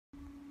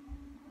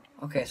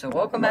Okay, so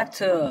welcome back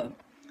to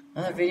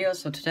another video.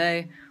 So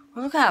today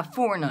we're looking at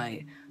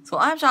Fortnite. So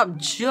Item Shop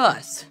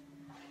just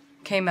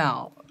came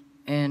out,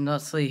 and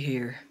let's see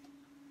here.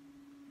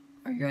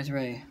 Are you guys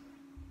ready?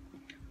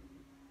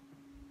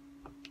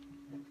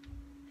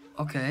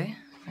 Okay,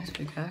 nice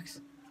pickaxe.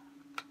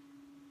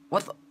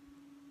 What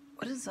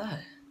is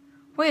that?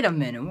 Wait a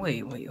minute.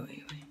 Wait.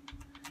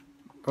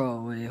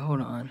 Bro, wait,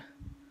 hold on.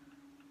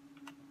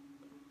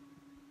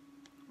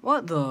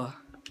 What the?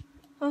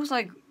 That was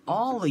like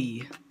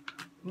Ollie.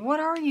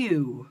 What are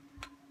you?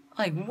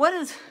 Like, what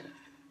is...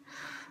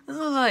 This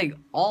is like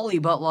Ollie,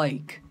 but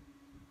like,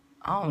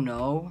 I don't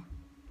know.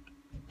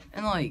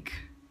 And like,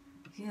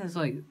 he has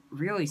like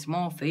really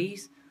small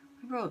face.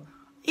 Bro,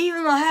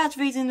 even the hat's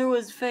fits into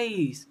his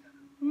face.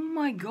 Oh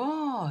my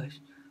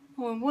gosh.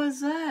 Oh, and what is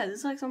that?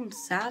 It's like some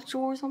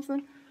satchel or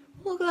something.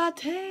 Look at that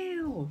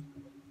tail.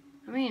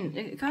 I mean,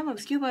 it kind of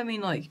looks cute, but I mean,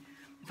 like,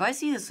 if I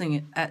see this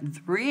thing at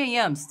 3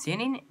 a.m.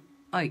 standing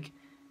like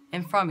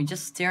in front of me,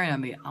 just staring at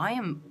me,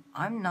 I'm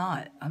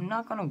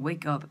not gonna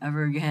wake up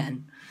ever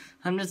again.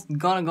 I'm just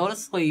gonna go to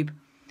sleep,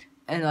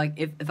 and like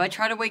if I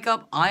try to wake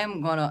up, I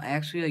am gonna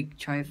actually like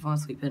try to fall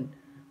asleep. And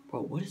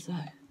bro, what is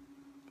that?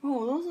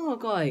 Bro, those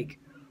look like,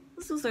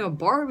 this looks like a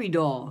Barbie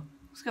doll.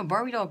 Looks like a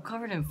Barbie doll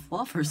covered in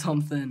fluff or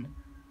something.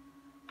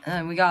 And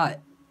then we got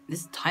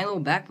this tiny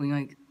little back bling.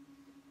 Like,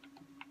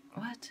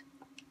 what?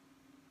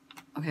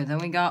 Okay, then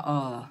we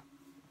got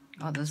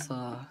this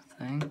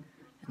thing,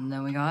 and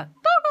then we got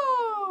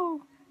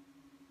Doggo.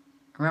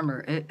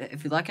 Remember,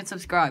 if you like and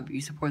subscribe, you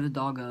support the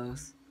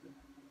doggos.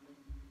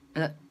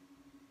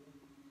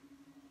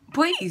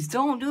 Please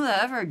don't do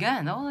that ever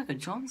again. That was like a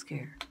jump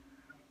scare.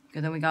 Okay,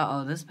 then we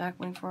got this back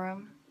bling for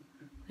him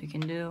that you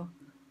can do.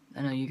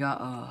 Then you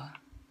got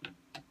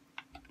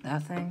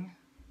that thing.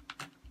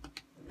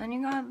 Then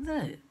you got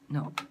this.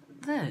 No,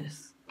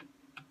 this.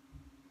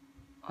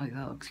 Like,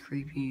 that looks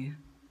creepy.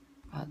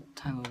 Got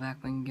tiny little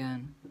back bling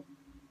again.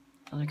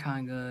 Those are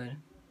kind of good.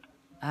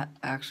 That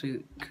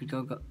actually could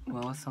go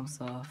well with some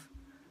stuff.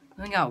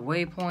 Then we got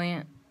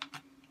waypoint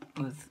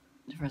with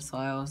different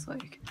styles.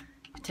 Like,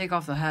 you take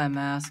off the hat and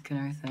mask and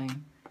everything.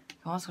 You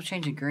can also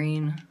change it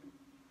green.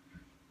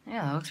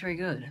 Yeah, that looks very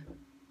good.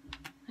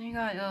 Then you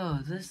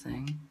got this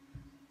thing.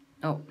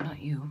 Oh, not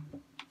you.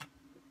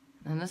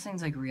 And this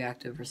thing's like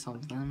reactive or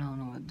something. I don't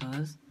know what it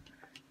does.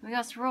 We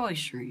got Sorority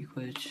Streak,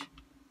 which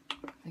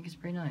I think is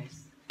pretty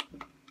nice.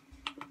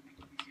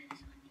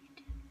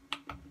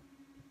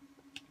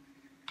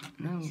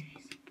 And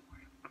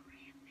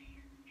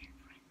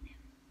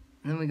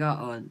then we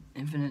got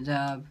Infinite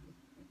Dab.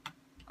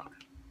 Okay.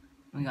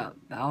 We got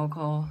Battle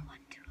Call.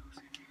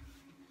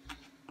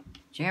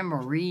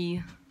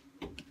 Jamboree.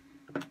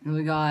 And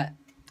we got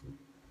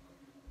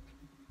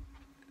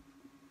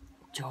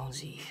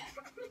Jonesy.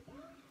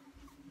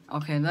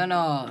 Okay, then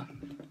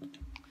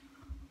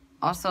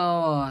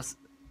also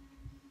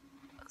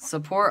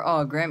support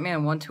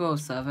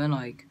Grantman1207.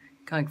 Like,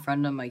 kind of like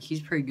friend him. Like,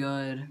 he's pretty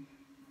good.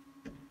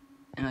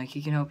 And like,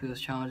 he can help you with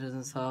challenges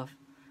and stuff.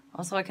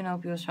 Also, I can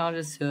help you with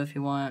challenges too if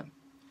you want.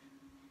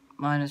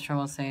 Mine is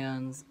Tremble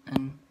Sands.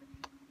 And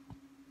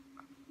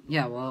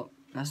yeah, well,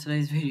 that's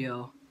today's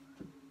video.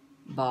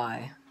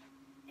 Bye.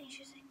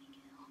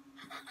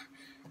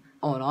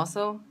 Oh, and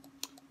also,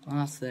 one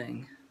last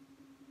thing.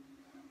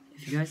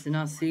 If you guys did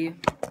not see,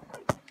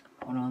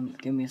 hold on,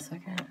 give me a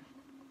second.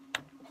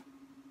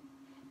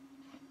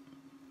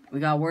 We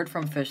got word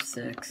from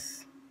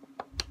Fish6.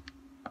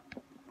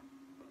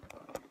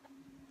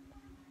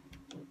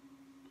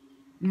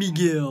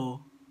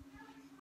 Miguel.